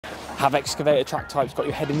Have excavator track types got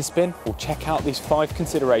your head in the spin? Well, check out these 5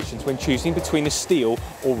 considerations when choosing between a steel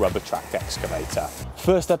or rubber tracked excavator.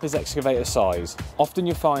 First up is excavator size. Often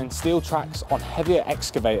you'll find steel tracks on heavier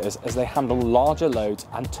excavators as they handle larger loads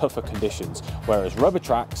and tougher conditions, whereas rubber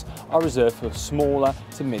tracks are reserved for smaller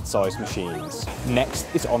to mid-sized machines. Next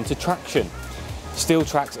is on to traction. Steel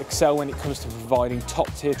tracks excel when it comes to providing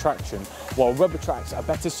top-tier traction, while rubber tracks are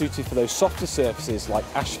better suited for those softer surfaces like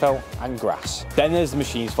asphalt and grass. Then there's the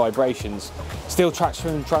machine's vibrations. Steel tracks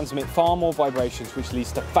can transmit far more vibrations, which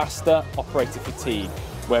leads to faster operator fatigue,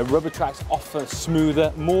 where rubber tracks offer a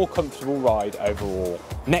smoother, more comfortable ride overall.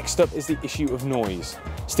 Next up is the issue of noise.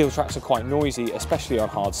 Steel tracks are quite noisy, especially on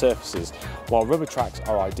hard surfaces, while rubber tracks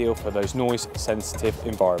are ideal for those noise-sensitive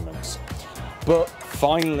environments. But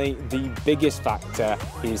finally, the biggest factor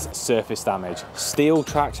is surface damage. Steel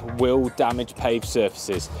tracks will damage paved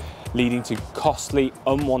surfaces, leading to costly,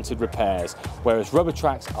 unwanted repairs, whereas rubber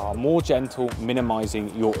tracks are more gentle,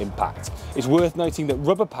 minimising your impact. It's worth noting that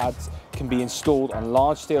rubber pads can be installed on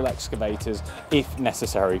large steel excavators if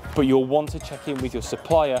necessary, but you'll want to check in with your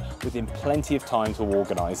supplier within plenty of time to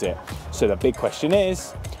organise it. So the big question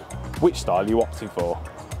is, which style are you opting for?